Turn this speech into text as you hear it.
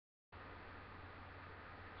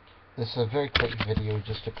this is a very quick video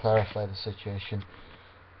just to clarify the situation.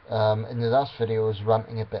 In the last video I was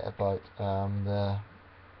ranting a bit about the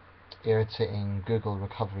irritating Google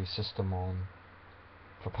recovery system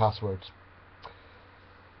for passwords.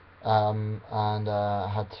 And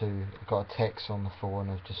I got a text on the phone.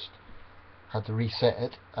 I've just had to reset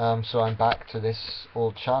it. So I'm back to this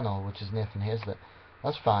old channel, which is Nathan Hazlett.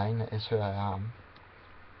 That's fine, it is who I am.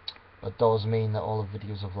 But does mean that all the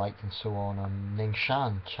videos I've liked and so on Ning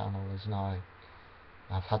Shan channel is now,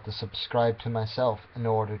 I've had to subscribe to myself in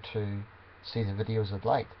order to see the videos I'd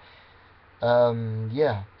liked.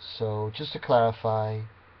 Yeah, so just to clarify,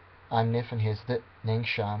 I'm Nathan Hazlett, Ning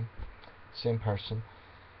Shan, same person.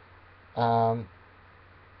 I'd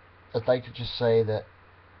like to just say that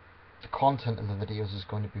the content of the videos is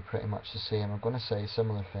going to be pretty much the same. I'm going to say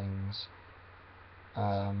similar things.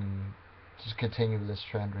 Just continue with this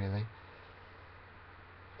trend, really.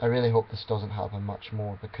 I really hope this doesn't happen much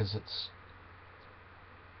more, because it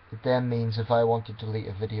then means if I want to delete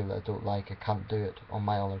a video that I don't like, I can't do it on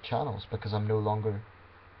my other channels, because I'm no longer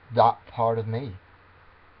that part of me,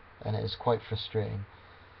 and it is quite frustrating.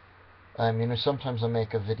 You know, sometimes I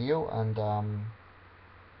make a video and I'm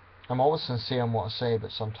always sincere in what I say,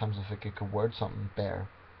 but sometimes I think I could word something better.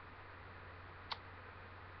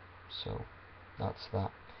 So that's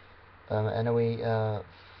that. Anyway,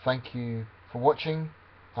 thank you for watching.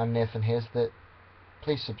 I'm Nathan Hazlett.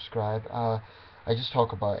 Please subscribe. I just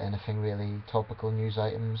talk about anything really, topical news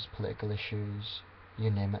items, political issues,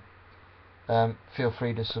 you name it. Feel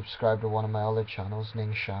free to subscribe to one of my other channels,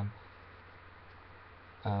 Ning Shan.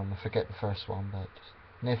 I forget the first one, but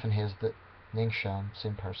Nathan Hazlett, Ning Shan,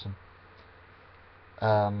 same person.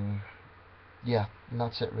 Yeah, and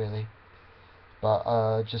that's it really.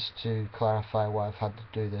 But just to clarify why I've had to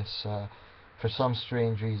do this, for some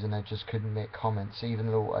strange reason I just couldn't make comments, even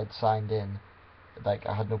though I'd signed in. Like,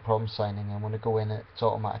 I had no problem signing in. When I go in, it's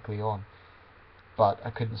automatically on. But I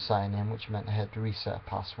couldn't sign in, which meant I had to reset a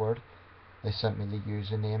password. They sent me the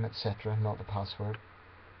username, etc., not the password,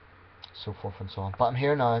 so forth and so on. But I'm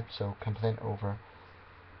here now, so complaint over.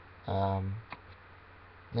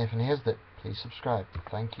 Nathan Hazlett, please subscribe.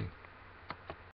 Thank you.